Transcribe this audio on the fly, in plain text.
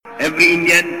every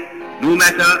Indian, no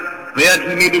matter where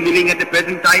he may be living at the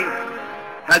present time,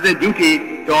 has a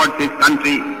duty towards his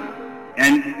country,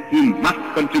 and he must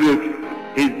contribute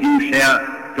his due share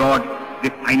towards the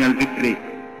final victory.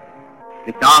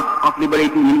 The task of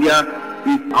liberating India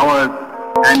is ours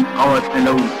and ours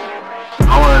alone.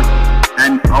 Ours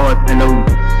and ours alone.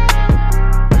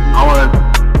 Ours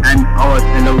and ours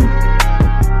alone.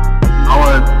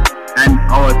 Ours and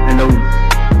ours alone.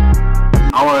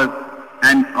 Ours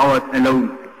and ours alone.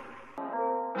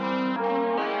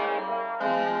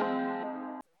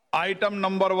 Item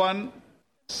number 1,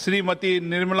 Shrimati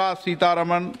Nirmala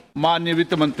Sitharaman, माननीय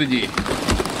वित्त मंत्री जी।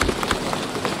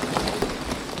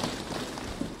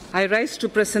 I rise to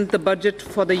present the budget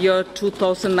for the year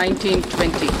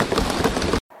 2019-20.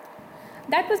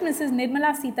 That was Mrs.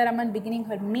 Nirmala Sitharaman beginning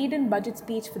her maiden budget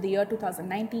speech for the year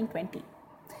 2019-20.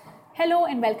 Hello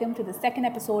and welcome to the second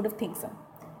episode of Thingsome.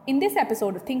 In this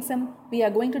episode of Thingsome, we are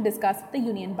going to discuss the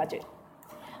Union Budget.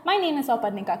 My name is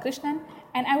Aparnika Krishnan,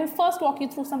 and I will first walk you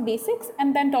through some basics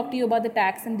and then talk to you about the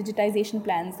tax and digitization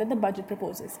plans that the budget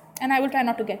proposes. And I will try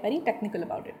not to get very technical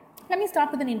about it. Let me start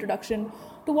with an introduction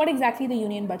to what exactly the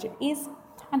Union Budget is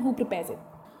and who prepares it.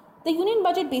 The Union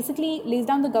Budget basically lays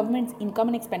down the government's income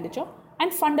and expenditure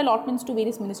and fund allotments to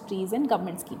various ministries and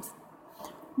government schemes.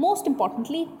 Most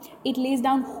importantly, it lays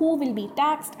down who will be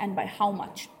taxed and by how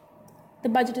much. The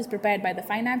budget is prepared by the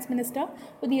finance minister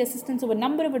with the assistance of a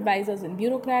number of advisors and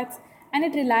bureaucrats, and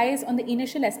it relies on the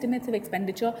initial estimates of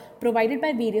expenditure provided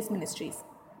by various ministries.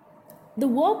 The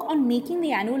work on making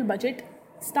the annual budget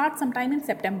starts sometime in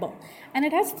September, and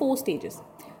it has 4 stages.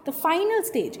 The final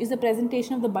stage is the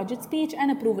presentation of the budget speech and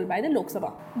approval by the Lok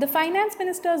Sabha. The finance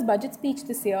minister's budget speech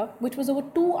this year, which was over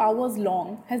 2 hours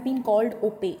long, has been called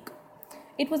opaque.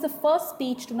 It was the first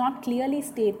speech to not clearly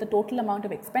state the total amount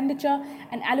of expenditure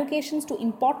and allocations to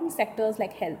important sectors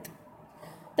like health.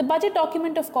 The budget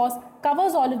document, of course,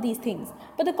 covers all of these things,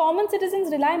 but the common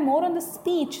citizens rely more on the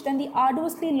speech than the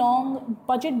arduously long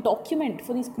budget document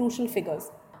for these crucial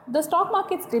figures. The stock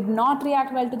markets did not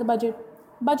react well to the budget.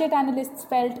 Budget analysts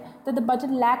felt that the budget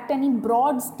lacked any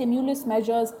broad stimulus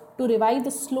measures to revive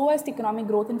the slowest economic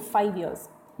growth in 5 years.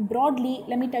 Broadly,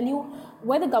 let me tell you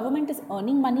where the government is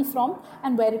earning money from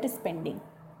and where it is spending.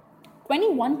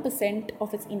 21%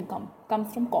 of its income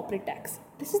comes from corporate tax.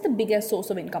 This is the biggest source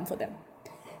of income for them.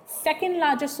 Second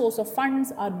largest source of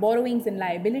funds are borrowings and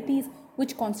liabilities,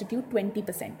 which constitute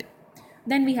 20%.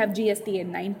 Then we have GST at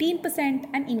 19%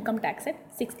 and income tax at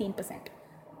 16%.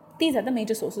 These are the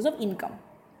major sources of income.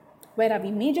 Where are we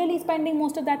majorly spending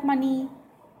most of that money?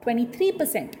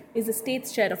 23% is the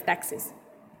state's share of taxes.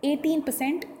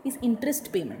 18% is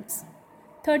interest payments.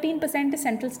 13% is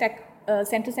central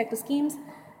sector schemes,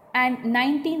 and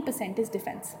 19% is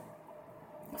defense.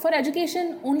 For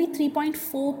education, only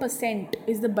 3.4%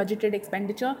 is the budgeted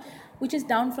expenditure, which is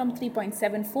down from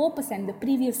 3.74% the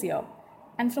previous year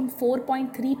and from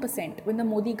 4.3% when the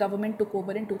Modi government took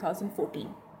over in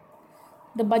 2014.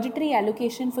 The budgetary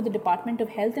allocation for the Department of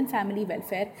Health and Family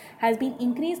Welfare has been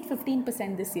increased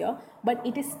 15% this year, but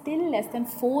it is still less than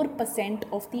 4%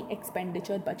 of the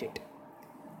expenditure budget.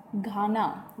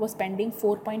 Ghana was spending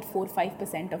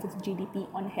 4.45% of its GDP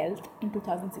on health in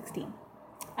 2016.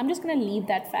 I'm just going to leave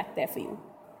that fact there for you.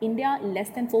 India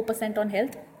less than 4% on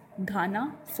health,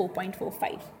 Ghana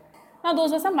 4.45. Now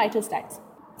those are some vital stats.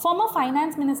 Former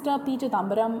Finance Minister P.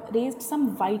 Chidambaram raised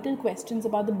some vital questions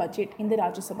about the budget in the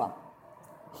Rajya Sabha.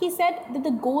 He said that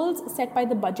the goals set by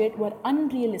the budget were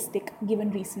unrealistic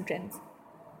given recent trends.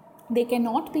 They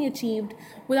cannot be achieved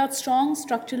without strong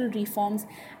structural reforms,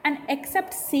 and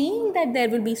except saying that there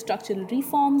will be structural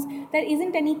reforms, there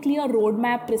isn't any clear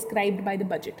roadmap prescribed by the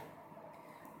budget.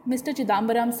 Mr.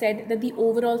 Chidambaram said that the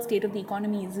overall state of the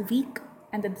economy is weak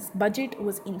and that this budget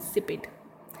was insipid.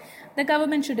 The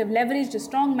government should have leveraged a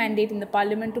strong mandate in the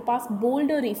parliament to pass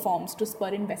bolder reforms to spur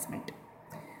investment.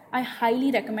 I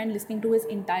highly recommend listening to his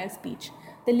entire speech.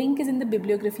 The link is in the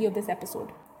bibliography of this episode.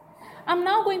 I'm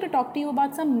now going to talk to you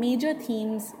about some major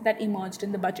themes that emerged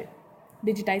in the budget.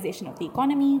 Digitization of the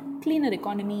economy, cleaner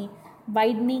economy,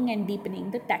 widening and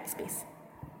deepening the tax base.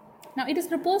 Now, it is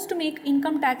proposed to make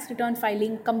income tax return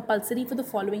filing compulsory for the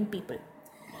following people.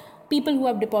 People who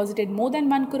have deposited more than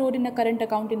 1 crore in a current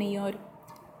account in a year,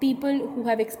 people who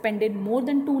have expended more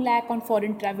than 2 lakh on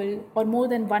foreign travel or more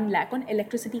than 1 lakh on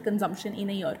electricity consumption in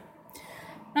a year.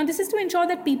 Now, this is to ensure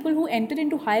that people who enter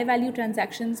into high value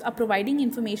transactions are providing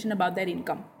information about their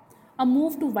income. A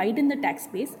move to widen the tax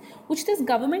base, which this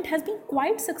government has been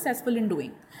quite successful in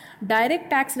doing. Direct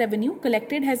tax revenue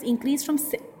collected has increased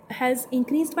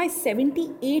by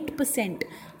 78%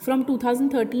 from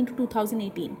 2013 to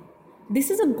 2018. This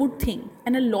is a good thing,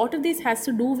 and a lot of this has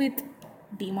to do with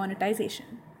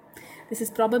demonetization. This is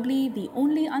probably the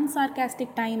only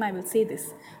unsarcastic time I will say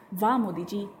this. Wah Modi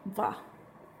ji, wah.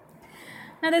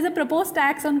 Now there's a proposed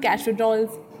tax on cash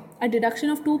withdrawals. A deduction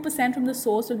of 2% from the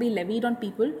source will be levied on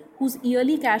people whose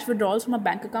yearly cash withdrawals from a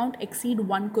bank account exceed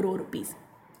 1 crore rupees.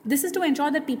 This is to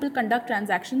ensure that people conduct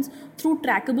transactions through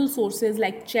trackable sources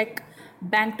like check,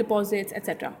 bank deposits,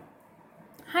 etc.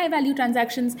 High value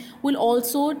transactions will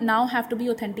also now have to be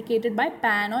authenticated by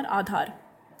PAN or Aadhaar.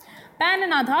 PAN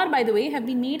and Aadhaar, by the way, have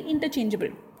been made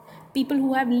interchangeable. People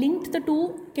who have linked the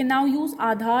two can now use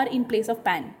Aadhaar in place of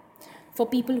PAN. For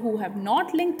people who have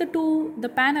not linked the two, the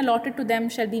PAN allotted to them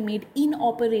shall be made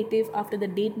inoperative after the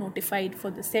date notified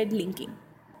for the said linking.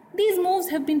 These moves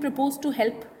have been proposed to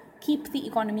help keep the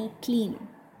economy clean.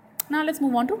 Now let's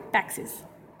move on to taxes.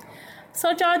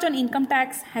 Surcharge on income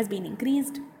tax has been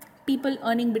increased. People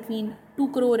earning between 2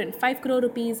 crore and 5 crore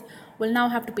rupees will now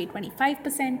have to pay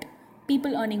 25%.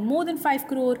 People earning more than 5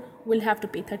 crore will have to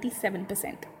pay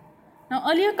 37%. Now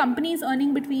earlier companies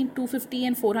earning between 250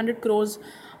 and 400 crores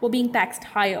were being taxed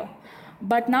higher,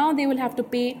 but now they will have to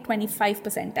pay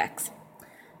 25% tax.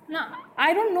 Now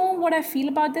I don't know what I feel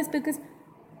about this because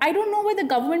I don't know where the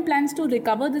government plans to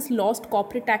recover this lost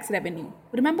corporate tax revenue.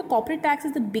 Remember, corporate tax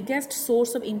is the biggest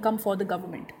source of income for the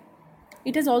government.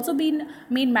 It has also been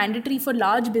made mandatory for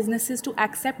large businesses to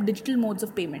accept digital modes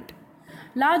of payment.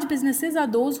 Large businesses are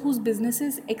those whose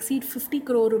businesses exceed 50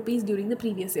 crore rupees during the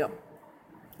previous year.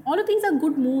 All of these are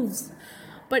good moves,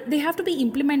 but they have to be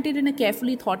implemented in a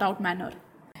carefully thought out manner.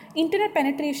 Internet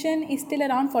penetration is still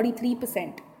around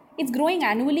 43%. It's growing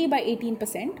annually by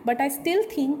 18%, but I still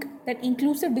think that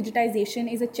inclusive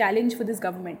digitization is a challenge for this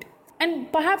government.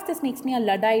 And perhaps this makes me a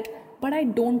Luddite, but I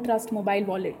don't trust mobile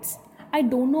wallets. I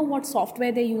don't know what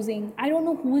software they're using. I don't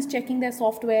know who is checking their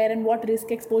software and what risk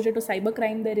exposure to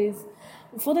cybercrime there is.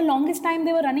 For the longest time,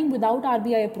 they were running without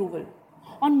RBI approval.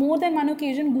 On more than one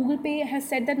occasion, Google Pay has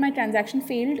said that my transaction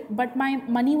failed, but my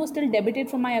money was still debited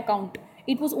from my account.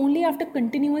 It was only after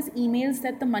continuous emails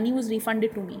that the money was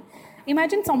refunded to me.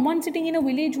 Imagine someone sitting in a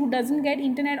village who doesn't get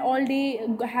internet all day,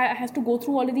 has to go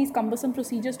through all of these cumbersome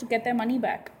procedures to get their money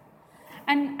back.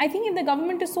 And I think if the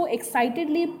government is so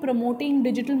excitedly promoting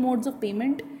digital modes of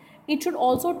payment, it should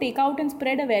also take out and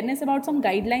spread awareness about some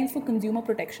guidelines for consumer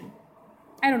protection.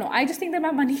 I don't know, I just think that my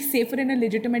money is safer in a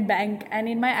legitimate bank and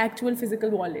in my actual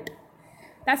physical wallet.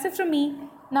 That's it from me.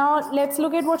 Now let's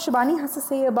look at what Shibani has to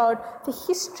say about the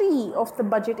history of the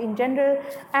budget in general,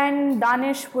 and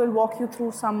Danish will walk you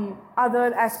through some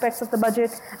other aspects of the budget.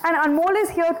 And Anmol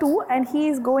is here too, and he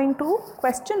is going to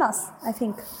question us, I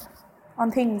think,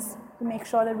 on things to make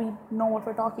sure that we know what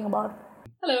we're talking about.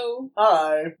 Hello.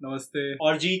 Hi. Namaste.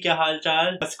 और जी क्या हाल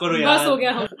चाल? बस करो बस यार. हो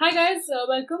गया. Hi guys,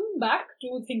 welcome back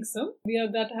to Thingsome. We are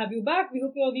glad to have you back. We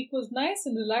hope your week was nice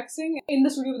and relaxing. In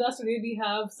the studio with us today, we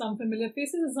have some familiar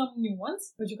faces and some new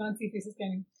ones, but you can't see faces,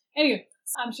 can you? Anyway,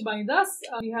 I'm Shibani Das.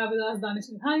 We have with us Danish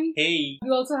Nithani. Hey. We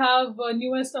also have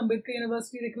newest Ambedkar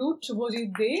University recruit,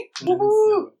 Shubhojit Dey.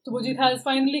 Shubhojit has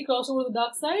finally crossed over the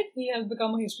dark side. He has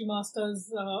become a history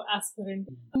master's aspirant.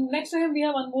 Next to him, we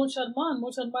have Anmol Sharma.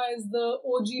 Anmol Sharma is the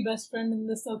OG best friend in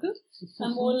this circle.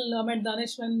 Anmol met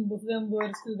Danish when both of them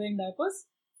were still wearing diapers.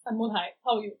 Anmol, hi.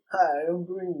 How are you? Hi, I'm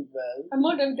doing well.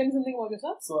 Anmol, tell me something about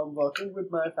yourself. So I'm working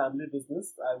with my family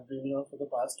business. I've been here for the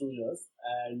past 2 years.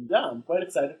 And yeah, I'm quite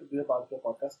excited to be a part of your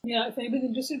podcast. Yeah, if anybody's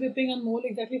interested, we're paying Anmol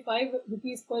exactly 5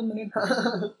 rupees per minute.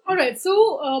 Alright, so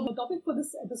the topic for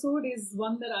this episode is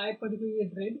one that I particularly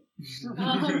dread.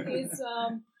 It's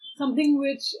something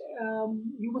which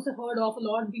you must have heard of a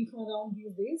lot being thrown around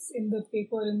these days in the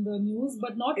paper, in the news,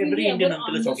 but not Every really Indian ever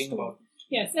uncle is talking understood. about.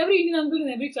 Yes, every Indian uncle in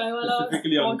every chaiwala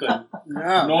Specifically uncle.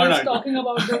 Yeah. Not is uncle. talking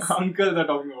about this. Uncles are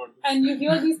talking about this. And you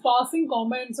hear these passing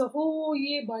comments of, oh,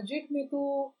 ye budget mein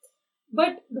to...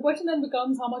 But the question then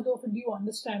becomes, how much of it do you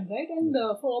understand, right? And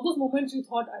for all those moments you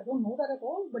thought, I don't know that at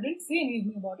all, but didn't say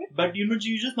anything about it. But you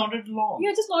just nodded along.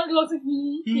 Yeah, just not lots of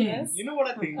yes. You know what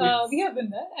I think? We have been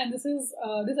there, and this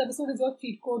episode is your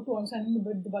cheat code to understanding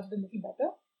the budget a little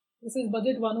better. This is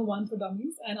Budget 101 for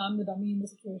dummies, and I'm the dummy in the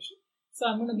situation. So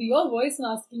I'm going to be your voice and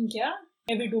asking kya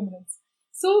every 2 minutes.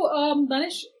 So,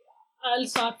 Danish, I'll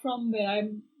start from where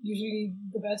I'm usually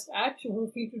the best at. So feel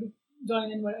free to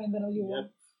join in whenever you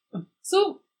want.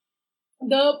 So,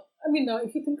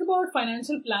 if you think about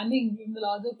financial planning in the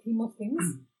larger theme of things,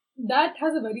 that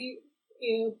has a very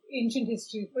ancient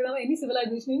history. For example, any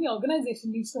civilization, any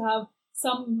organization needs to have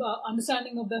some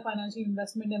understanding of their financial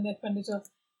investment and their expenditure.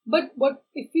 But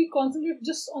if we concentrate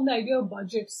just on the idea of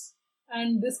budgets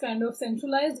and this kind of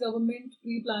centralized government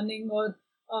pre-planning or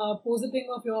positing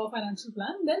of your financial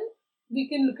plan, then we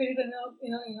can look at it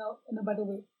in a better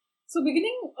way. So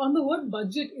beginning on the word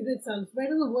budget is itself, where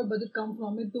does the word budget come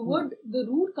from? The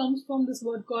root comes from this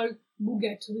word called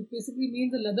buget, which basically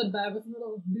means a leather bag with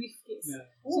a briefcase. Yeah.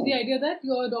 So the idea that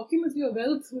your documents, your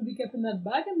wealth will be kept in that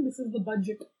bag, and this is the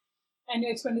budget. And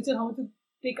your expenditure, how much you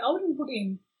take out and put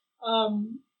in.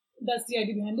 That's the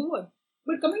idea behind the word.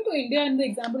 But coming to India and the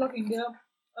example of India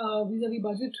vis-a-vis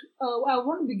budget, I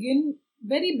want to begin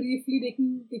very briefly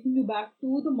taking you back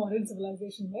to the Mauryan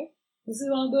civilization, right? This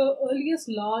is one of the earliest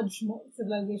large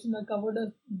civilizations that covered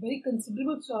a very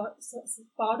considerable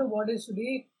part of what is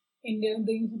today India,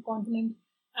 the Indian continent,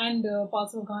 and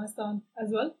parts of Afghanistan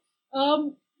as well.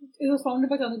 It was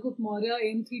founded by Chandragupta Maurya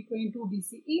in 322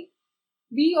 BCE.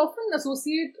 We often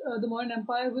associate the Mauryan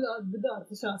Empire with the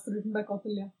Arthashastra written by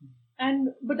Kautilya.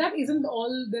 But that isn't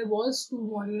all there was to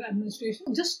Mauryan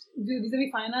administration. Just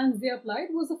vis-a-vis finance they applied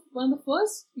was one of the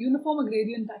first uniform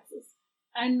agrarian taxes.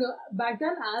 And back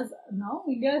then, as now,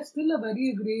 India is still a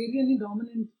very agrarian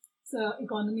dominant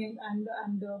economy and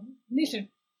nation.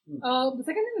 The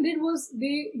second thing they did was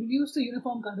they introduced a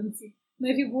uniform currency. Now,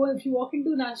 if you walk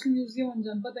into National Museum in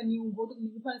Janpat and you go to the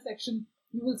unified section,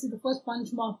 you will see the first punch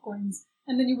mark coins,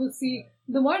 and then you will see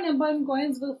the Mauryan Empire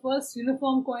coins were the first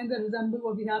uniform coins that resemble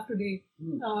what we have today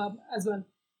as well.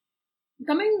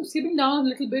 Skipping down a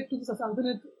little bit to the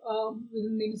Sultanate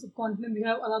within the Indian subcontinent, we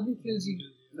have Alauddin Khilji.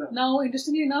 Now,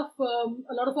 interestingly enough,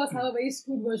 a lot of us have a very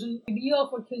skewed version idea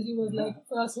of what Khilji was like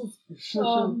for us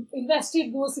who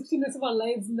invested those 60 minutes of our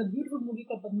lives in the beautiful movie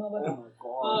called Padmavat.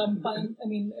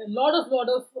 A lot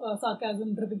of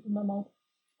sarcasm dripping from my mouth.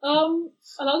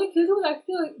 Alauddin Khilji was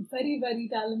actually a very, very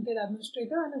talented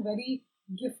administrator and a very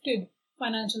gifted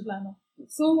financial planner.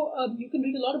 So you can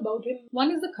read a lot about him.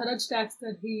 One is the Kharaj tax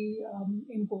that he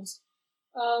imposed.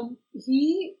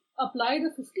 He applied a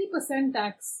 50%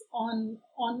 tax on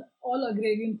all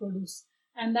agrarian produce,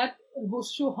 and that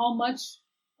goes to show how much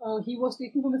he was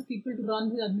taking from his people to run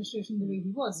his administration the way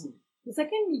he was. The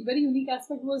second very unique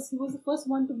aspect was he was the first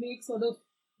one to make sort of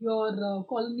your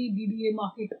colony DDA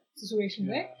market situation,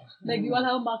 right? Like you all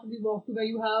have a market you walk to where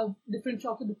you have different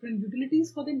shops with different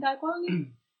utilities for the entire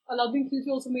colony. Alauddin Khilji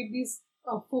also made these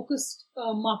focused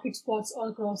market spots all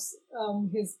across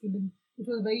his kingdom, which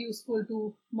was very useful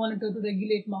to monitor, to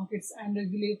regulate markets and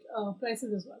regulate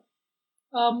prices as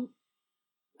well.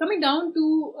 Coming down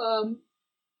to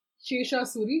Sher Shah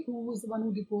Suri, who was the one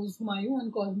who deposed Humayun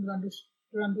and caused him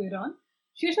to run to Iran.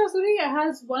 Sher Shah Suri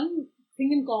has one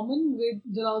thing in common with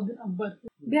Jalaluddin Akbar.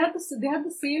 They had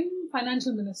the same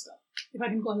financial minister, if I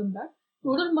can call him that.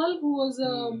 Toral Mal, who was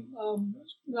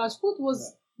Rajput,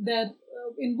 was there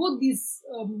in both these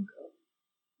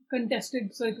contesting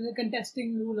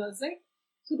rulers, right?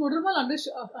 So Total Mal under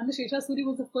Sher Shah Suri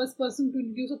was the first person to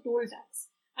introduce a toll tax.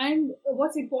 And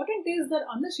what's important is that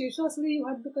under Sher Shah Suri you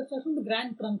had the construction of the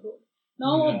Grand Trunk Road.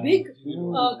 Now a big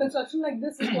construction like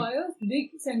this requires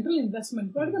big central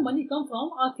investment. Where does the money come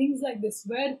from are things like this,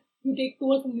 where you take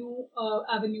toll from new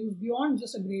avenues beyond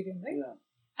just agrarian, right? Yeah.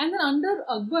 And then under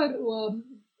Akbar,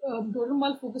 Total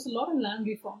Mal focused a lot on land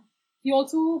reform. He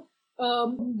also,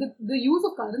 the use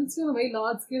of currency on a very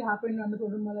large scale happened under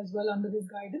Total Mal as well, under his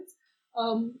guidance.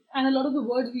 And a lot of the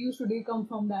words we use today come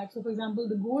from that. So, for example,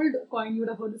 the gold coin, you would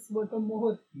have heard this word called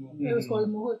mohur. It was called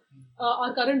mohur.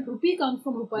 Our current rupee comes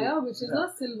from rupaya, which is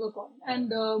a silver coin.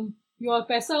 And your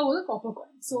paisa was a copper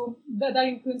coin. So, that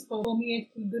influence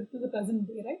permeates to the present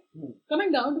day, right?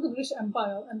 Coming down to the British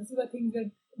Empire, and this is where things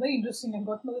get very interesting. I've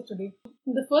got this today.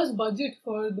 The first budget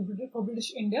for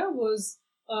British India was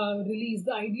released,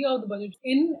 the idea of the budget,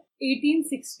 in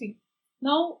 1860.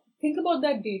 Now, think about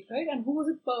that date, right? And who was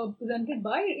it presented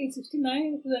by? 1869,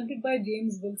 it was presented by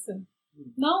James Wilson.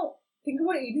 Now, think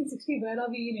about 1860, where are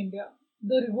we in India?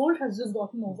 The revolt has just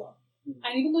gotten over.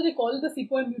 And even though they call it the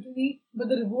Sepoy Mutiny, but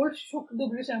the revolt shook the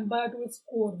British Empire to its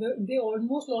core. They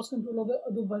almost lost control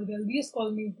of the wealthiest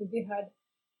colonies that they had.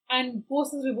 And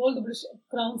post this revolt, the British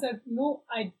Crown said,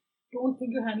 I don't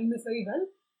think you're handling this very well.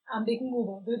 I'm taking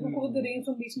over. They took over the reins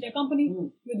from the East India Company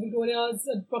with Victoria's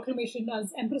proclamation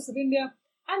as Empress of India.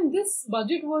 And this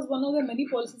budget was one of the many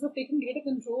policies of taking greater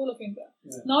control of India.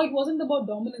 Yeah. Now, it wasn't about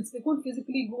dominance. They couldn't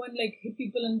physically go and hit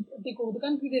people and take over the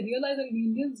country. They realized that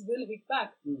Indians will hit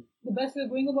back. The best way of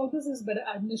going about this is better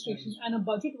administration. And a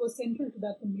budget was central to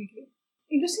that completely.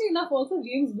 Interestingly enough, also,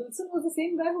 James Wilson was the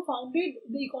same guy who founded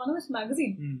The Economist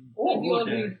magazine that we all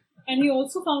read. And he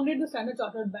also founded the Standard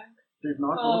Chartered Bank. Did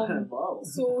not know that. Wow.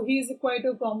 So, he's quite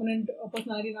a prominent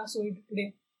personality in our story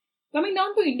today. Coming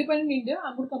down to independent India,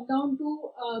 I'm going to come down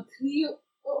to three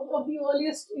of the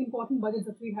earliest important budgets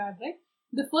that we had, right?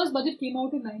 The first budget came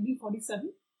out in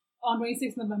 1947 on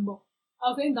 26th November. I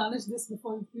was saying Danish this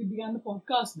before we began the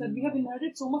podcast, that we have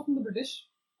inherited so much from the British,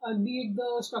 be it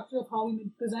the structure of how we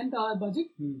present our budget,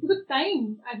 to the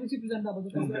time at which we present our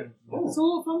budget as well.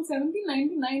 So from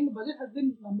 1799, the budget has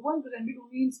been, number one, presented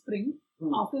only in spring,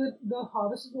 after the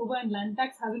harvest is over and land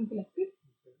tax has been collected,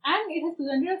 and it has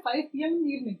presented at 5 p.m. in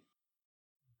the evening.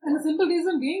 And the simple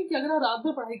reason being that if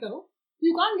you study,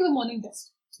 you can't give a morning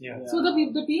test. So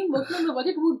the team working on the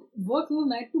budget would work through the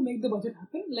night to make the budget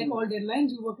happen, like all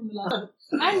deadlines, you work in the last.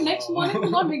 And next morning, to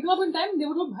not wake up in time, they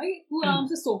would go, bhai, tu aram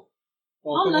se so.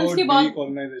 Talk about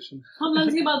decolonization.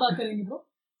 lunch ke baad baat karenge, bro.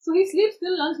 So he sleeps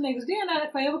till lunch next day, and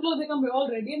at 5 o'clock they come all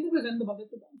ready and they present the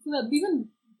budget to them. So that even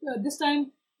this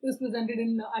time it was presented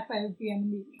at 5 p.m.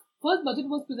 in the evening. First budget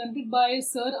was presented by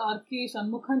Sir R.K.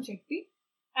 Shanmughan Shetty,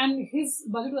 and his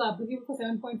budget was applicable for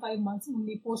 7.5 months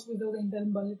only, post which there was the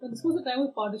interim budget. And this was the time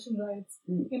of partition riots.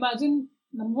 Imagine,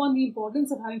 number one, the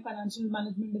importance of having financial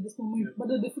management at this moment, but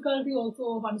the difficulty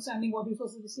also of understanding what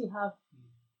resources we still have.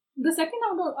 The second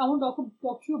I want to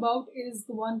talk to you about is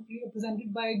the one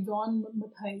presented by John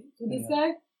Mathai. So this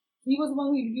guy, he was the one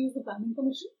who introduced the planning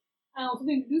commission, and also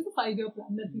they introduced the 5-year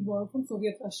plan that we borrowed from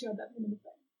Soviet Russia at that moment of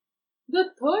time. The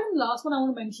third and last one I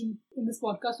want to mention in this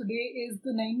podcast today is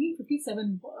the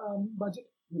 1957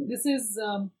 budget. This is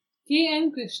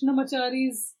K.N.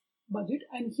 Krishnamachari's budget,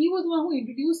 and he was the one who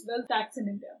introduced wealth tax in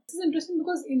India. This is interesting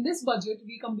because in this budget,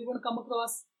 we're going to come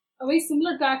across a very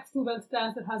similar tax to wealth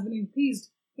tax that has been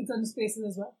increased in certain spaces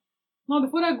as well. Now,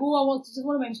 before I go, I just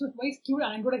want to mention a very cute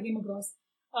anecdote I came across.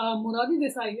 Morarji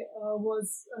Desai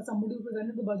was somebody who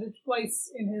presented the budget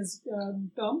twice in his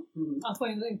term for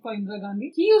Indira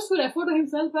Gandhi. He used to refer to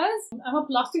himself as, I'm a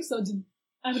plastic surgeon.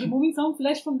 I'm removing some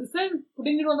flesh from this side and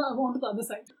putting it onto the other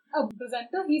side. A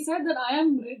presenter, he said that I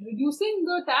am reducing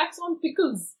the tax on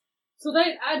pickles so that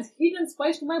it adds heat and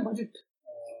spice to my budget.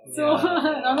 So,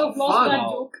 round of applause for that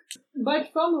joke.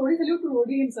 But from Rodi salute to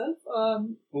Rodi himself.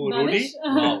 Rodi?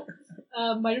 Wow.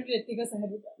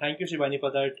 Thank you, Shivani,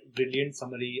 for that brilliant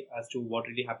summary as to what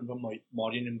really happened from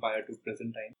Mauryan Empire to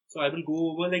present time. So I will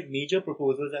go over like major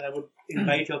proposals, and I would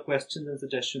invite your questions and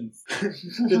suggestions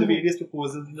to the various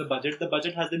proposals in the budget. The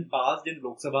budget has been passed in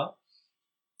Lok Sabha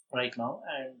right now,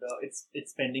 and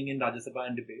it's pending in Rajya Sabha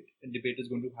and debate. And debate is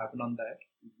going to happen on that.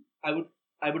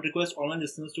 I would request all our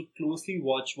listeners to closely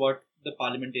watch what the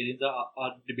parliamentarians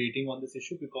are debating on this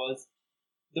issue, because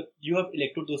you have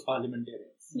elected those parliamentarians.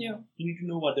 Yeah. You need to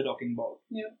know what they're talking about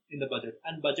in the budget.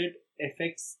 And budget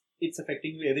it's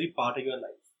affecting every part of your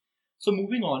life. So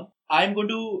moving on, I'm going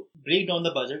to break down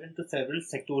the budget into several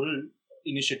sectoral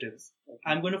initiatives. Okay.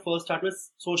 I'm going to first start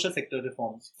with social sector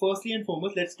reforms. Firstly and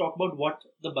foremost, let's talk about what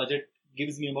the budget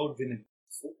gives me about women.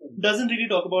 Doesn't really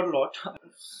talk about a lot.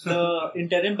 The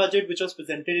interim budget, which was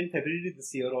presented in February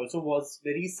this year, also was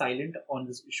very silent on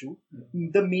this issue.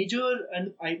 The major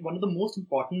and one of the most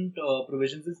important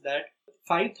provisions is that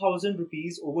 5,000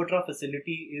 rupees overdraft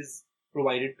facility is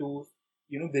provided to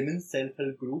women's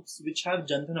self-help groups which have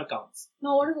Jan Dhan accounts.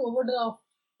 Now, what is overdraft?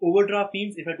 Overdraft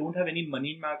means if I don't have any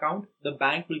money in my account, the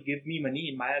bank will give me money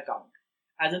in my account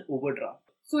as an overdraft.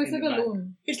 So it's like a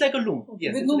loan? It's like a loan, okay.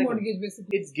 Yes. With no mortgage,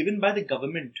 basically. It's given by the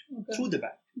government through the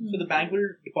bank. So the bank will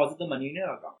deposit the money in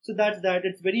your account. So that's that.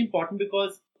 It's very important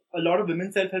because a lot of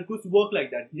women self-help groups work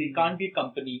like that. They can't be a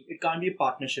company. It can't be a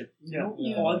partnership.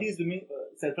 All these women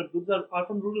self-help groups are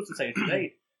from rural society,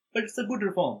 right? But it's a good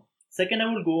reform. Second,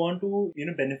 I will go on to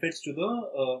benefits to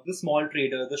the small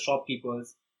trader, the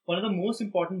shopkeepers. One of the most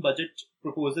important budget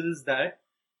proposals is that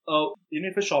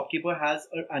if a shopkeeper has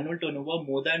an annual turnover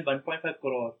more than 1.5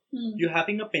 crore, you're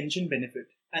having a pension benefit.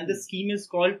 And the scheme is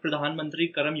called Pradhan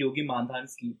Mantri Karam Yogi Mandhan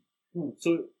scheme.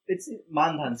 So it's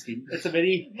Mandhan scheme. It's a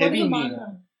very heavy name.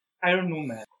 I don't know,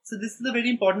 man. So this is a very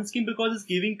important scheme because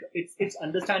it's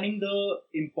understanding the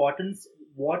importance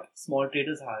what small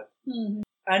traders have.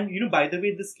 And by the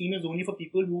way, this scheme is only for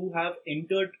people who have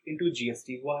entered into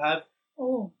GST, who have.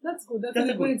 Oh, that's good. That's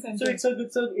a good incentive. So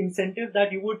it's an incentive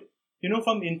that you would,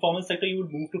 from informal sector, you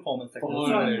would move to formal sector.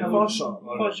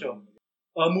 For sure.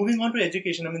 Moving on to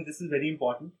education, this is very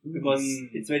important because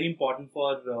it's very important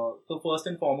for. So first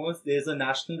and foremost, there's a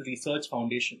National Research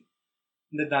Foundation.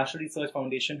 The National Research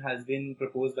Foundation has been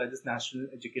proposed by this National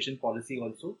Education Policy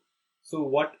also. So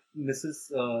what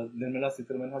Mrs. Nirmala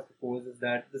Sitharaman has proposed is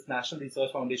that this National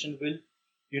Research Foundation will,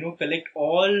 collect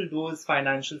all those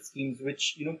financial schemes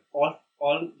which,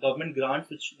 all government grants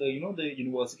which the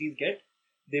universities get.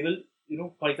 They will,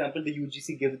 for example, the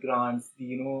UGC gives grants,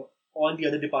 all the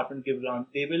other departments give grants.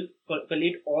 They will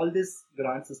collate all this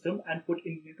grant system and put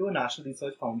into a National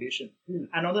Research Foundation.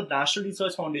 And now the National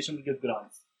Research Foundation will give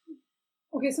grants.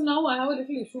 Okay, so now I have a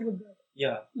little issue with that.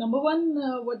 Number one,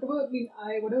 whatever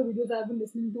videos I've been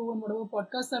listening to and whatever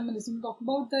podcasts I've been listening to talk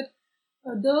about that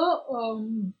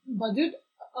the budget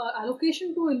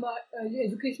allocation to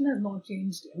education has not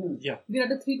changed. We're at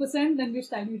the 3%, then we're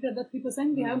stagnated at the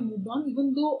 3%. We have moved on,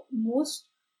 even though most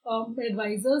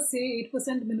advisors say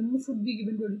 8% minimum should be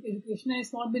given to education, and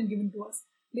it's not been given to us.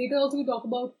 Later also we talk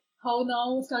about how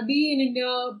now study in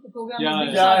India program has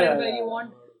been started where you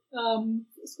want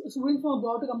students from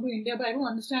abroad to come to India, but I don't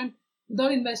understand,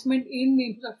 without investment in the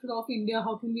infrastructure of India,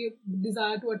 how can we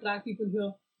desire to attract people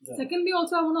here? Secondly,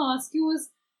 also I want to ask you is,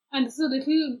 and this is a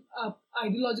little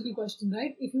ideological question,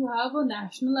 right? If you have a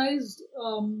nationalized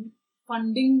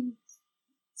funding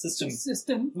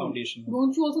system foundation,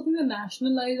 don't you also think the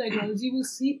nationalized ideology will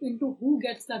seep into who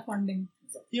gets that funding?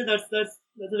 Yeah, that's a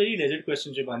very legit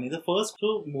question, Shivani.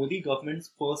 So Modi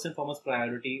government's first and foremost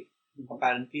priority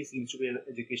apparently seems to be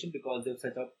education, because they've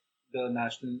set up the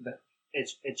national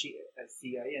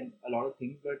HESCI and a lot of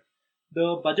things, but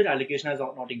the budget allocation has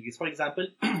not increased. For example,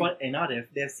 for NRF,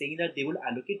 they're saying that they will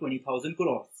allocate 20,000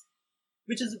 crores,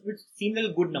 which seems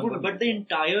like a good number, but the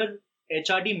entire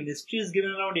HRD ministry is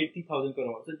given around 80,000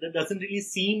 crores. So that doesn't really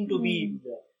seem to be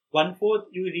 1/4.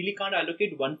 You really can't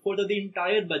allocate 1/4 of the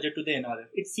entire budget to the NRF.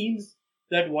 It seems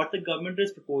that what the government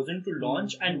is proposing to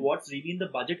launch and what's really in the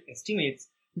budget estimates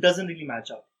doesn't really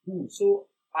match up. So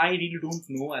I really don't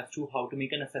know as to how to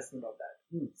make an assessment of that.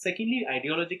 Secondly,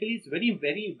 ideologically, it's a very,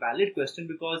 very valid question,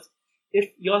 because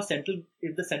if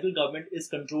the central government is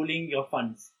controlling your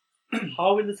funds,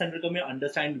 how will the central government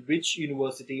understand which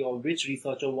university or which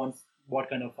researcher wants what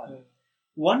kind of fund?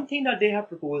 One thing that they have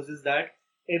proposed is that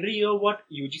every year what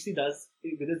UGC does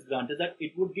with its grant is that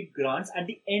it would give grants at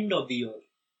the end of the year,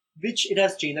 which it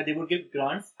has changed that they would give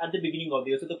grants at the beginning of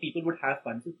the year, so the people would have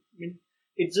funds. I mean,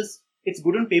 it's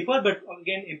good on paper, but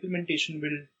again, implementation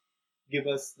will give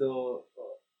us the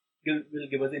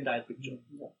entire picture.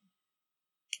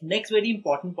 Next very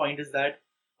important point is that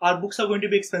our books are going to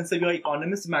be expensive. Your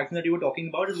Economist magazine that you were talking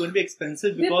about is going to be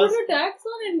expensive because they put a tax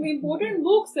on imported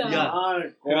books. And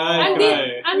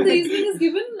the reasoning is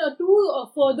given to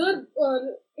further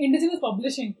indigenous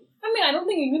publishing. I mean, I don't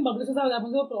think Indian publishers have that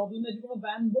much of a problem that you're going to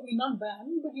ban books. Not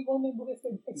ban, but you're going to make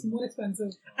books more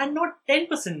expensive. And not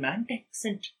 10%, man.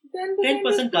 10%.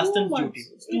 10% customs duty.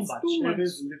 It's too much. It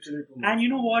is literally too much. And you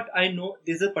know what? I know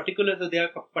there's a particular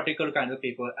kind of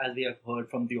paper, as we have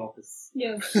heard from The Office.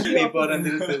 Yes. Paper and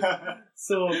this is.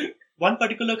 So, one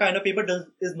particular kind of paper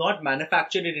is not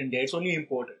manufactured in India. It's only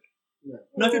imported.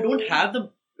 Now, if you don't have the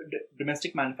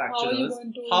domestic manufacturers,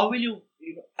 how will you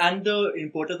and the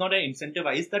importers not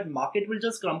incentivized, that market will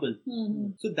just crumble.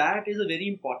 So that is a very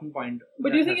important point.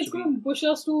 But do you think it's going to push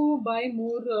us to buy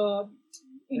more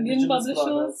Indian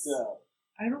publishers?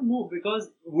 I don't know, because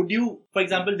for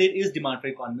example, there is demand for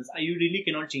economists. You really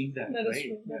cannot change that, that right? Is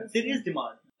true. There is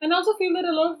demand. And I also feel that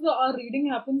a lot of our reading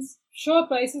happens, sure,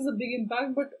 price is a big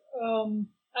impact, but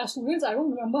as students, I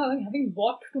don't remember having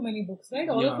bought too many books, right?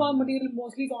 All of our material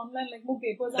mostly is online, like more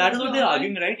papers. That is what they're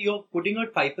arguing, right? You're putting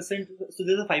out 5%, so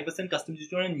there's a 5% customs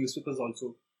duty on newspapers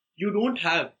also. You don't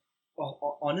have,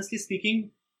 honestly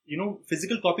speaking,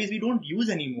 physical copies we don't use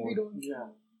anymore. We don't.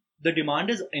 The demand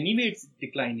is anyway, it's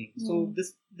declining. So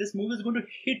this move is going to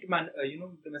hit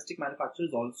domestic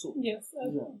manufacturers also. Yes.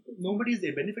 Nobody is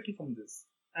benefiting from this.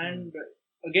 And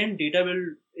again, data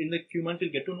will, in a few months,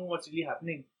 we'll get to know what's really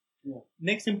happening.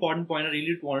 Next important point I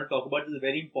really want to talk about is a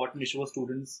very important issue for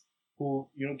students who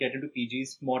get into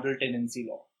PGs, model tenancy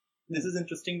law. This is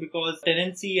interesting because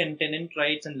tenancy and tenant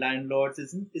rights and landlords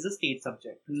is a state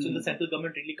subject. So the central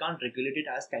government really can't regulate it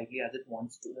as tightly as it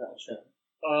wants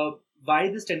to.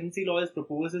 Why this tenancy law is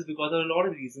proposed is because there are a lot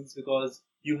of reasons. Because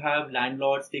you have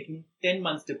landlords taking 10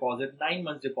 months deposit, 9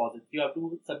 months deposit. You have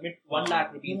to submit 1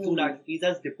 lakh rupees, 2 lakh rupees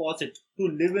as deposit to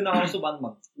live in a house of 1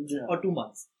 month or 2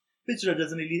 months, which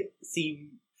doesn't really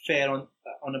seem fair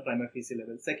on a prima facie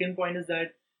level. Second point is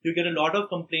that you get a lot of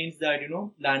complaints that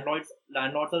landlords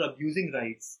are abusing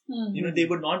rights. They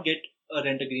would not get a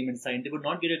rent agreement signed. They would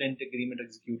not get a rent agreement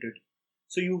executed.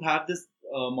 So you have this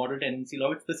model tenancy law,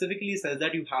 which specifically says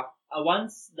that you have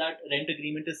once that rent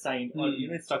agreement is signed or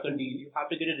it's struck a deal, you have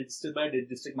to get it registered by a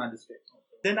district magistrate.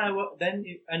 Then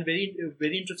very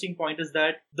very interesting point is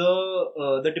that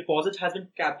the deposit has been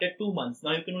capped at 2 months.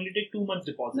 Now you can only take 2 months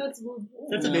deposit. That's good.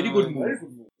 That's a very good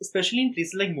move. Especially in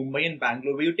places like Mumbai and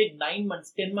Bangalore, where you take 9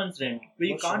 months, 10 months rent, where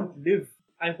you can't live.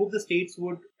 I hope the states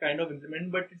would kind of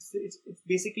implement, but it's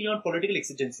basically on political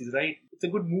exigencies, right? It's a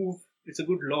good move. It's a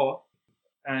good law.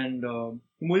 And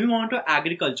moving on to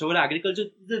agriculture. Well, agriculture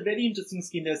is a very interesting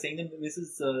scheme. They're saying, and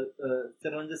Mrs.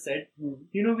 Saran just said,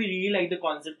 we really like the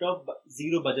concept of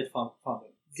zero budget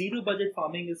farming. zero budget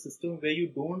farming is a system where you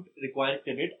don't require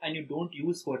credit and you don't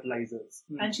use fertilizers.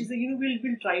 And she said,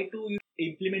 we'll try to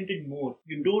implement it more.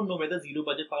 You don't know whether zero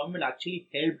budget farming will actually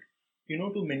help,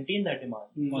 to maintain that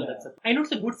demand on that stuff. I know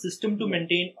it's a good system to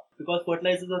maintain because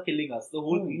fertilizers are killing us. The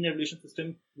whole green revolution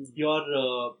system, your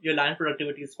land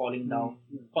productivity is falling down.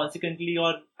 Consequently,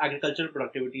 your agricultural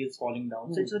productivity is falling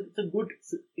down. So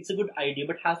it's a good idea,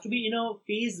 but has to be in a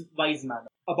phase-wise manner.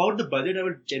 About the budget, I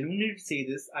would genuinely say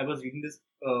this. I was reading this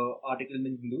article in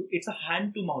the Hindu. It's a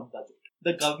hand-to-mouth budget.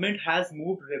 The government has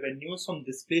moved revenues from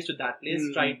this place to that place,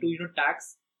 trying to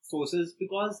tax sources,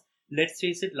 because let's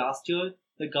face it, last year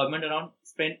the government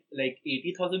spent like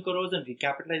 80,000 crores on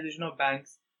recapitalization of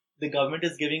banks. The government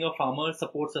is giving a farmer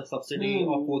support subsidy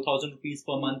of 4,000 rupees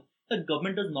per month. The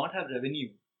government does not have revenue.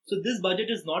 So this budget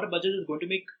is not a budget that's going to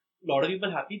make a lot of people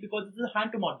happy because it's a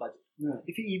hand-to-mouth budget. Yeah.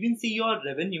 If you even see your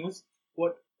revenues,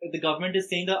 what the government is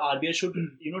saying, the RBI should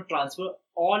transfer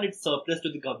all its surplus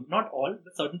to the government. Not all,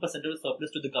 but certain percentage of surplus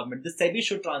to the government. The SEBI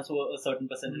should transfer a certain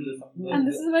percentage of the And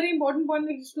this is a very important point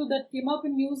that came up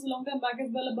in news a long time back as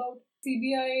well about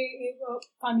CBI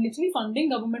literally funding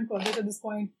government projects at this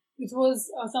point, which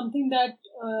was something that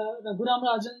Raghuram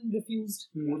Rajan refused.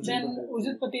 Then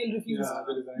Urjit Patel refused.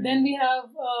 Then we have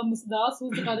Mr. Das,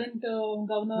 who is the current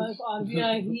governor of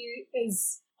RBI.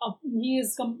 He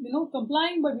is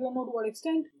complying, but we don't know to what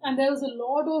extent. And there was a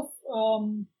lot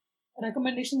of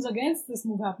recommendations against this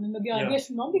move happening, that the RBI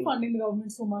should not be funding the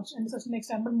government so much and to such an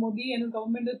extent. But Modi and the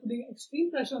government are putting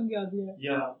extreme pressure on the RBI.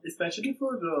 Yeah, especially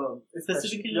for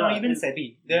specifically not even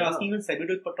SEBI. They're asking even SEBI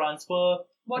to transfer.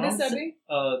 What is SEBI?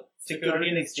 Security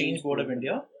and Exchange Board of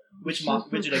India. I'm so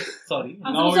sorry,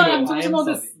 I'm supposed to know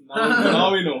this.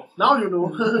 Now we know. Now you know.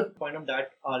 Point on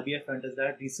that RBI front is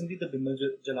that recently the Bimal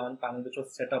Jalan panel, which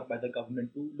was set up by the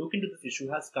government to look into this issue,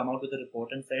 has come out with a report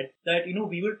and said that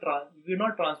we will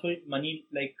not transfer money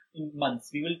like in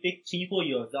months. We will take 3-4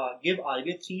 years. Give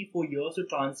RBI 3-4 years to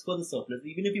transfer the surplus,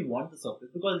 even if you want the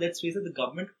surplus, because let's face it, the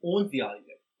government owns the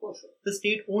RBI. For sure. The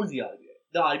state owns the RBI.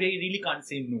 The RBI really can't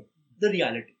say no. The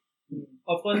reality.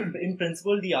 Of course, in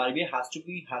principle, the RBI has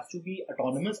to be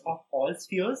autonomous of all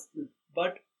spheres,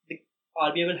 but the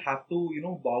RBI will have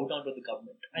to bow down to the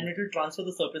government, and it will transfer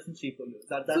the surplus in 3-4 years.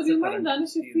 That's so do you mind,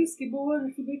 Danish, if we skip over a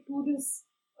little bit to this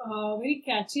very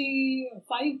catchy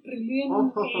 5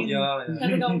 trillion that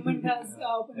the government has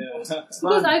imposed?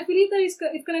 Because I feel that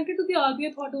it's connected to the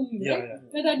RBI thought only,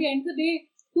 right? That at the end of the day,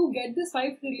 to get this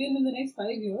 5 trillion in the next 5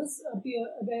 years,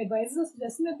 the advisors are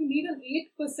suggesting that we need an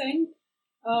 8%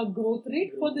 growth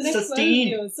rate for the next 12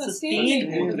 years.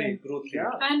 Sustained growth rate.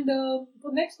 And for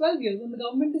the next 12 years, and the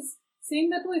government is saying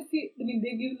that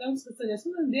they give them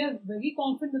suggestions and they are very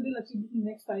confident that they'll achieve it in the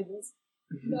next 5 years.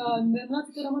 Nirmala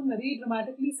Sitharaman very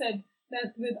dramatically said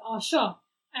that with Asha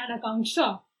and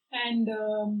Akanksha and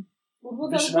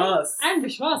Vishwas. And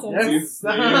Vishwas also. Yes.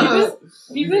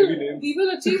 We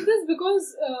will achieve this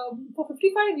because for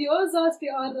 55 years our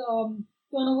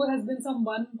turnover has been some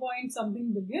 1 point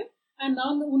something billion. And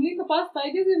now, only in the past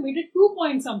 5 years, we made it 2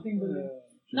 point something billion.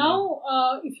 Now,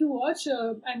 if you watch,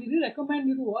 I really recommend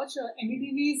you to watch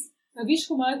NDTV's Ravish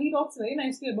Kumar. He talks very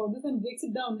nicely about this and breaks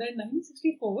it down. That in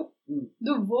 1964,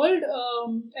 the world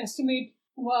estimate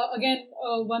again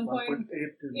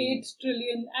 1.8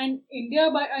 trillion, and India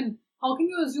and how can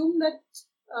you assume that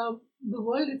the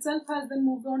world itself has then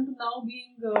moved on to now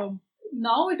being.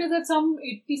 Now it is at some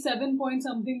 87 point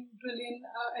something trillion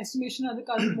estimation at the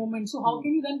current moment. So how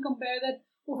can you then compare that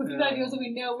for 55 years of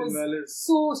India was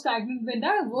so stagnant? The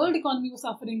entire world economy was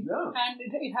suffering and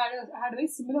it had a very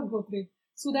similar growth rate.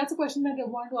 So that's a question that I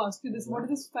wanted to ask you. What is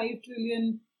this 5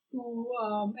 trillion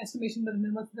to estimation that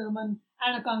Nirmala Sitharaman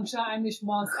and Akanksha and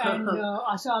Vishwas and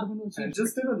Asha are going to achieve? And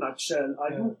just in a nutshell,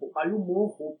 are you more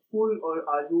hopeful or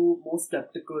are you more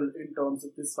skeptical in terms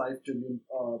of this 5 trillion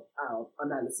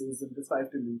analysis and this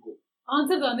 5 trillion goal?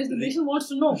 Answer, Danish. The nation wants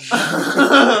to know.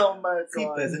 Oh my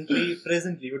God. See,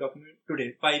 presently, we're talking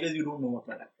today. 5 years, you don't know what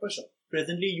will happen. For sure.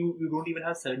 Presently, you don't even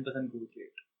have 7% growth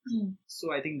rate.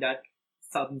 So I think that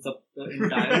sums up the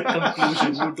entire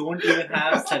conclusion. You don't even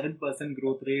have 7%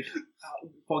 growth rate.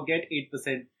 Forget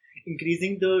 8%.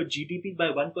 Increasing the GDP by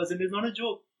 1% is not a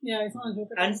joke. Yeah, it's not a joke.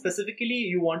 And specifically,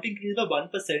 you want to increase by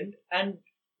 1%, and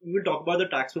we will talk about the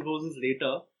tax proposals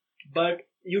later, but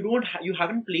you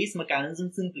haven't placed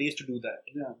mechanisms in place to do that.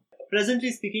 Yeah.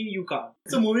 Presently speaking, you can't.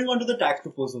 So moving on to the tax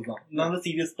proposals now. Now the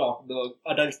serious talk, the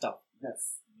adult stuff.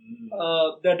 Yes.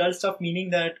 The adult stuff meaning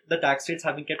that the tax rates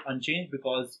have been kept unchanged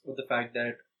because of the fact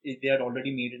that they are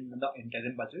already made in the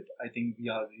interim budget. I think we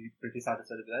are pretty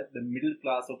satisfied with that. The middle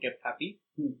class are kept happy.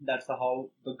 That's how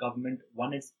the government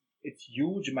won its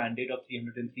huge mandate of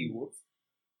 303 votes.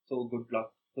 So good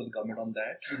luck to the government on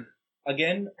that.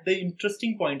 Again, the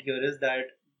interesting point here is that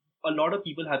a lot of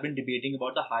people have been debating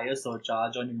about the higher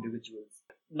surcharge on individuals.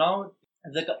 Now,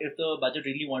 if the budget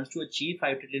really wants to achieve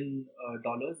 $5 trillion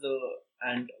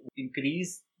and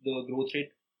increase the growth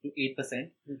rate to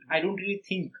 8%, I don't really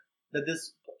think that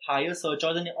this higher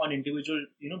surcharge on individual,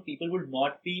 people would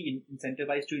not be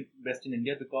incentivized to invest in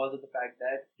India because of the fact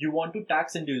that you want to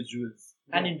tax individuals,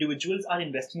 and individuals are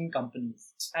investing in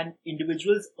companies, and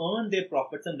individuals earn their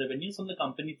profits and revenues from the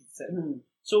companies itself.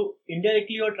 So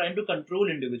indirectly you're trying to control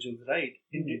individuals, right?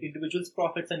 Individuals'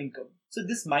 profits and income. So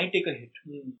this might take a hit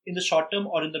in the short term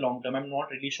or in the long term. I'm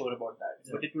not really sure about that,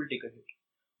 but it will take a hit.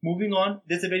 Moving on,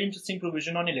 there's a very interesting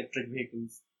provision on electric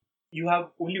vehicles. You have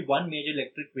only one major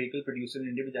electric vehicle producer in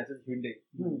India, that is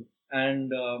Hyundai.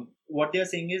 And what they are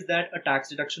saying is that a tax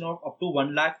deduction of up to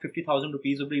 1,50,000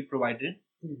 rupees will be provided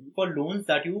for loans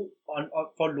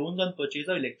for loans on purchase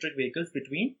of electric vehicles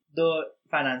between the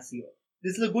financier.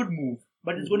 This is a good move,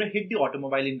 but it's going to hit the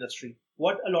automobile industry.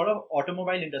 What a lot of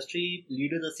automobile industry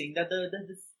leaders are saying that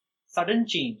this sudden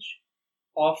change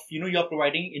of, you're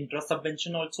providing interest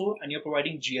subvention also, and you're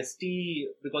providing GST,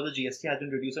 because the GST has been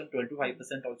reduced from 12 to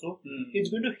 5% also, it's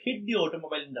going to hit the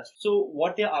automobile industry. So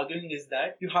what they're arguing is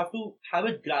that you have to have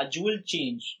a gradual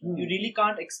change. You really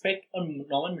can't expect a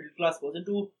normal middle class person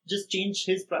to just change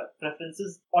his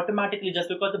preferences automatically just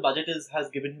because the budget has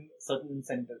given him certain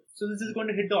incentives. So this is going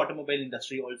to hit the automobile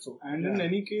industry also. And in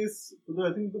any case,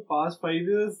 I think the past 5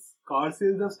 years, car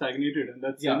sales have stagnated, and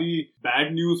that's really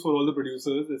bad news for all the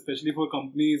producers, especially for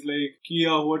companies like Kia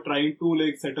who are trying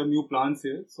to set up new plants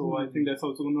here. So I think that's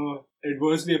also going to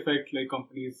adversely affect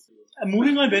companies.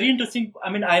 Moving on, very interesting. I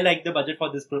mean, I like the budget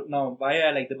for this. Now, why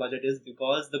I like the budget is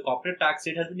because the corporate tax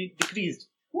rate has been decreased.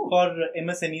 For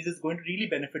MSMEs, it's going to really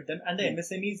benefit them, and the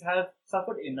MSMEs have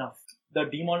suffered enough. The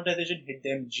demonetization hit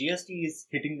them, GST is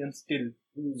hitting them still.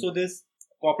 So this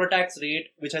corporate tax rate,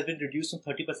 which has been reduced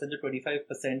from 30% to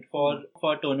 25%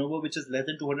 for turnover which is less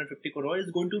than 250 crore, it's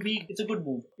a good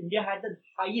move. India had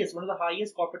one of the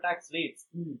highest corporate tax rates.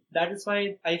 That is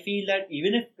why I feel that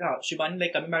even if,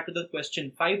 Shivani, coming back to the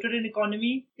question, 5 trillion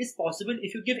economy is possible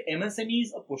if you give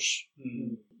MSMEs a push.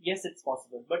 Yes, it's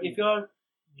possible. But if you're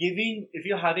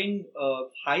having a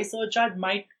high surcharge,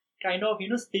 might kind of,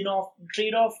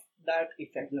 trade off that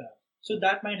effect. So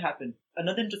that might happen.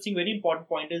 Another interesting, very important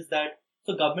point is that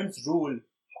so government's rule,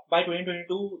 by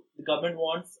 2022, the government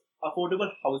wants affordable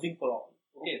housing for all.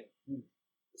 Okay.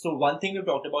 So one thing we've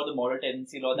talked about, the model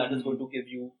tenancy law, that is going to give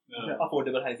you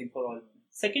affordable housing for all.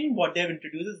 Second, what they've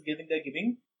introduced is they're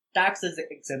giving tax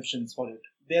exemptions for it.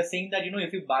 They're saying that,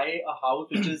 if you buy a house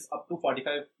which is up to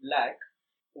 45 lakh,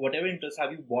 whatever interest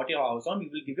have you bought your house on, we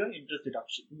will give you an interest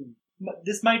deduction. But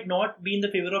this might not be in the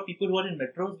favor of people who are in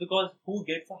metros, because who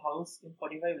gets a house in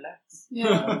 45 lakhs?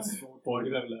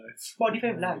 45 lakhs.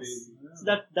 45 lakhs. So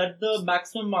that's the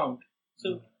maximum amount.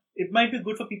 So it might be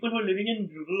good for people who are living in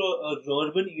rural or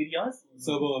urban areas.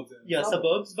 Suburbs.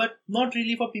 Suburbs, but not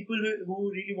really for people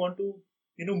who really want to,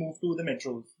 move to the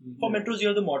metros. For metros, you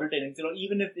have the model tenancy, or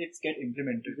even if it's get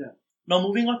implemented. Now,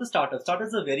 moving on to startups. Startups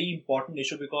is a very important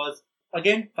issue because,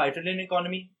 again, 5 trillion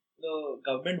economy, the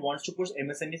government wants to push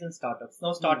MSMEs and startups.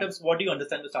 Now, startups, what do you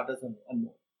understand the startups and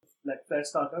more? Like fresh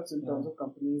startups in terms of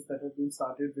companies that have been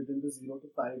started within the 0 to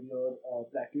 5 year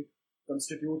bracket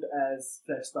constitute as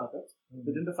fresh startups.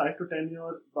 Within the 5 to 10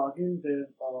 year bargain,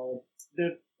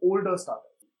 they're older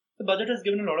startups. The budget has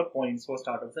given a lot of points for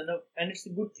startups, and it's a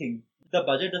good thing. The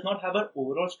budget does not have an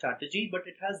overall strategy, but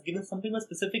it has given something for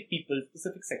specific people,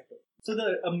 specific sector. So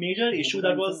a major issue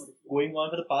that was going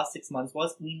on for the past 6 months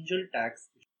was angel tax.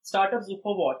 Startups look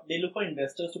for what? They look for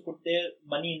investors to put their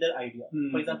money in their idea.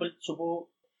 For example, Shubho,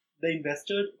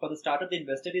 for the startup, the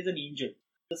investor is an angel.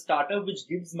 The startup which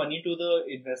gives money to the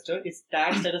investor is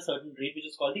taxed at a certain rate, which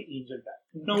is called the angel tax.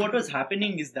 Now, what was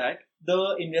happening is that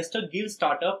the investor gives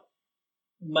startup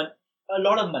a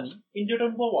lot of money in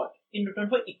return for what? In return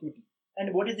for equity.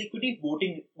 And what is equity?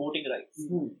 Voting rights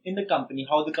in the company,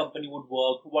 how the company would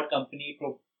work, what company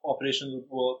operations would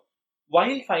work.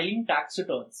 While filing tax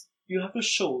returns, you have to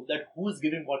show that who's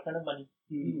giving what kind of money.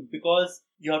 Because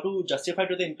you have to justify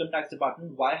to the income tax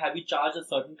department why have you charged a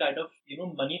certain kind of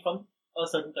money from a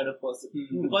certain kind of person.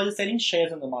 Because you're selling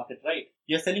shares on the market, right?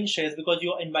 You're selling shares because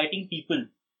you're inviting people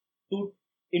to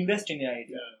invest in your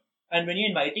idea. And when you're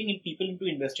inviting people to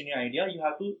invest in your idea, you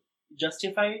have to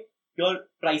justify your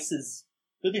prices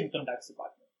to the income tax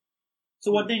department.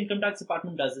 So what the income tax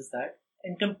department does is that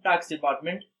income tax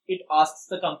department, it asks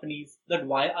the companies that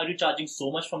why are you charging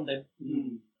so much from them?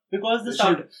 Because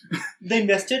the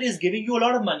investor is giving you a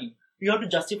lot of money. You have to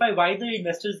justify why the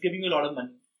investor is giving you a lot of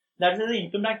money. That is why the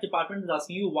income tax department is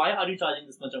asking you, why are you charging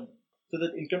this much of money? So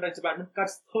the income tax department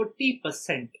cuts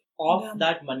 30% of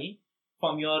that money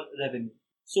from your revenue.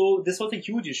 So this was a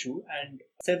huge issue, and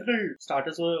several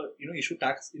starters were, issue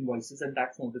tax invoices and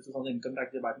tax notices on the income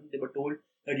tax department. They were told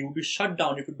that you will be shut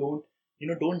down if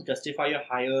you don't justify your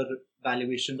higher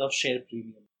valuations of share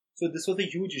premium. So this was a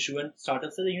huge issue, and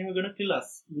startups said, you're going to kill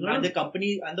us. And the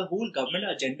company and the whole government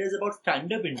agenda is about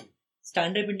Stand Up India.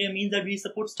 Stand Up India means that we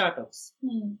support startups.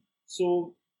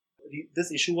 So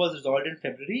this issue was resolved in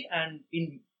February, and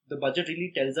in the budget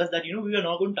really tells us that, we are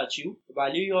not going to touch you,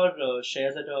 value your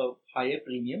shares at a higher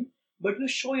premium, but we'll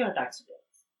show your tax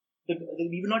returns.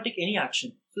 We will not take any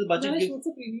action. So the budget gives... What's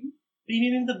the premium?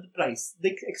 Premium is the price,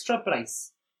 the extra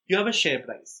price. You have a share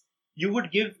price. You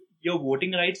would give your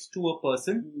voting rights to a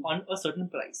person on a certain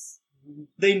price.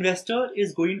 The investor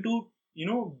is going to,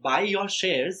 buy your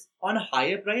shares on a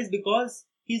higher price because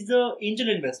he's the angel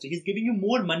investor. He's giving you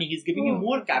more money. He's giving you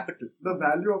more capital. The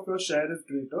value of your share is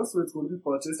greater, so it's going to be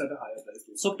purchased at a higher price.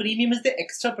 So premium is the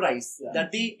extra price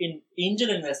that the angel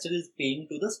investor is paying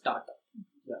to the startup.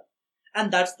 And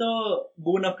that's the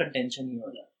bone of contention here.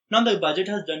 Now the budget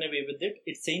has done away with it.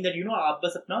 It's saying that, aap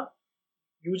bas apna,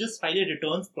 you just file your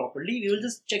returns properly. We will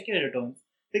just check your returns.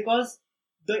 Because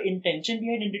the intention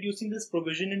behind introducing this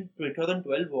provision in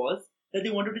 2012 was that they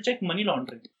wanted to check money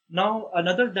laundering. Now,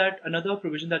 another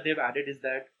provision that they've added is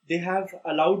that they have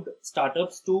allowed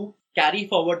startups to carry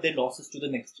forward their losses to the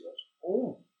next year.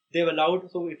 They've allowed,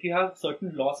 so if you have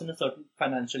certain loss in a certain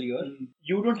financial year,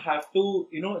 you don't have to,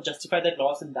 justify that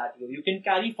loss in that year. You can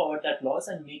carry forward that loss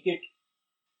and make it,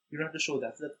 you don't have to show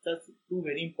that. So that's two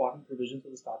very important provisions for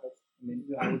the startups.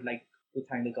 I would like to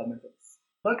thank the government for this.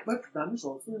 But Danish,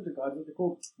 also in regards to, देखो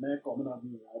मैं common आदमी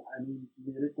हूँ यार, I mean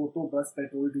मेरे को तो बस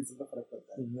petrol diesel का फर्क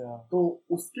पड़ता है, तो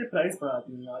उसके प्राइस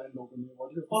बढ़ाती हैं यार इन लोगों ने.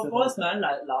 Of course, man.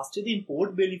 Last year the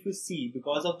import bill, if you see,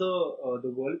 because of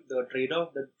the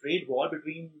trade war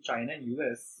between China and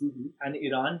US and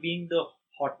Iran being the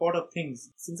hotpot of things,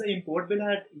 since the import bill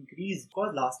had increased,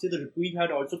 because last year the rupee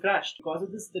had also crashed. Because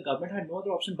of this, the government had no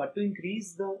other option but to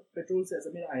increase the petrol sales.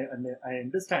 I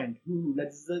understand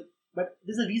but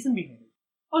there's a reason behind it.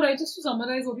 Alright, just to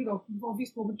summarize what we've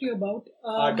spoken to you about.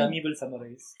 Our dummy will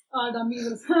summarize.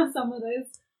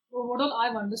 Summarize what all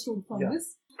I've understood from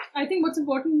this. I think what's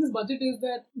important in this budget is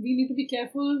that we need to be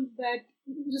careful that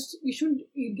we shouldn't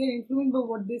get influenced by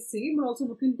what they say, but also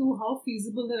look into how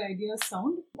feasible their ideas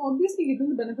sound. Obviously, given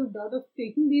the benefit of doubt of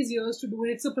taking these years to do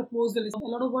it, it's a proposal. A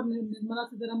lot of what Nirmala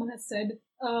Sitharaman has said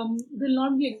will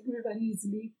not be executed very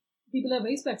easily. People are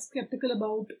very skeptical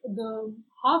about the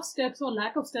half steps or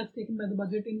lack of steps taken by the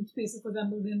budget in spaces, for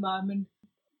example, the environment.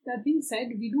 That being said,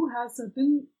 we do have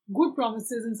certain good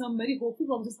promises and some very hopeful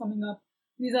promises coming up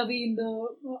vis-a-vis in the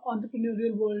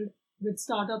entrepreneurial world with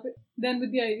startup. Then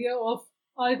with the idea of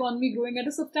our economy growing at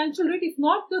a substantial rate, if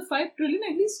not the 5 trillion,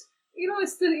 at least,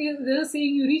 they're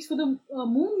saying you reach for the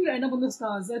moon, you end up on the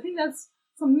stars. I think that's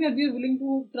something that we are willing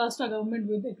to trust our government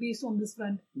with, at least on this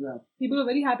front. People are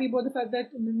very happy about the fact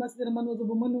that Nirmala Sitharaman was a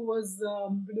woman who was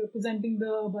presenting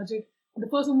the budget. The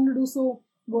first woman to do so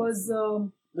was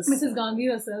Mrs. Gandhi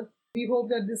herself. We hope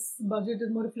that this budget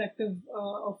is more reflective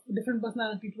of different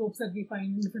personality tropes that we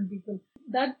find in different people.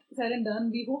 That said and done,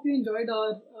 we hope you enjoyed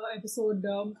our episode.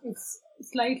 It's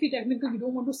slightly technical. We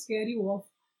don't want to scare you off.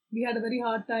 We had a very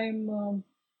hard time.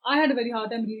 I had a very hard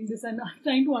time reading this and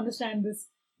trying to understand this.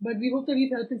 But we hope that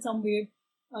we've helped in some way.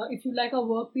 If you like our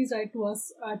work, please write to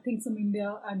us at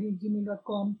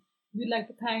thinksomindia@gmail.com. We'd like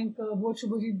to thank both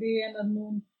Shubhajit Dey and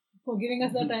Anmol for giving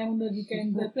us their time on the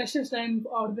weekend, their precious time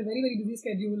out of a very, very busy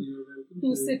schedule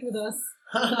to sit with us.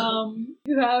 If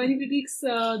you have any critiques,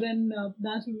 then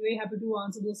Dan will be very happy to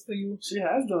answer those for you. She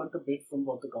has learned a bit from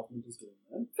what the government is doing.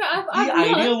 Right? The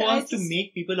idea was to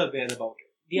make people aware about it.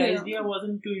 The idea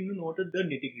wasn't to note the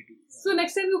nitty-gritty. So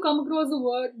next time you come across the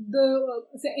word,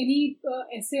 any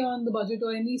essay on the budget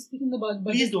or any speaking the budget,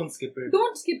 please don't skip it.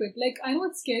 Don't skip it. Like, I know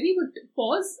it's scary, but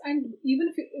pause, and even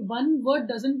if one word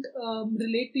doesn't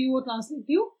relate to you or translate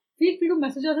to you, feel free to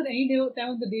message us at any time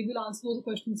of the day. We'll answer those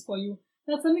questions for you.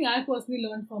 That's something I personally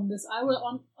learned from this. I would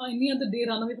on any other day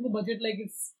run away from the budget like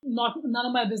it's none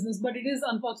of my business, but it is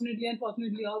unfortunately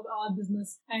our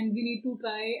business, and we need to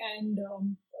try and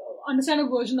understand a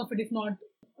version of it, if not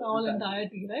all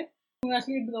entirety, right?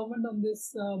 Congratulate the government on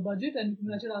this budget and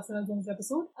congratulate ourselves on this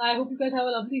episode. I hope you guys have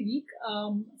a lovely week.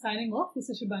 Signing off, this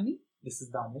is Shibani. This is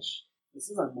Danish. This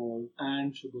is Anmol.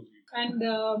 And Shubhajit. And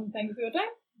thank you for your time.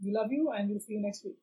 We love you and we'll see you next week.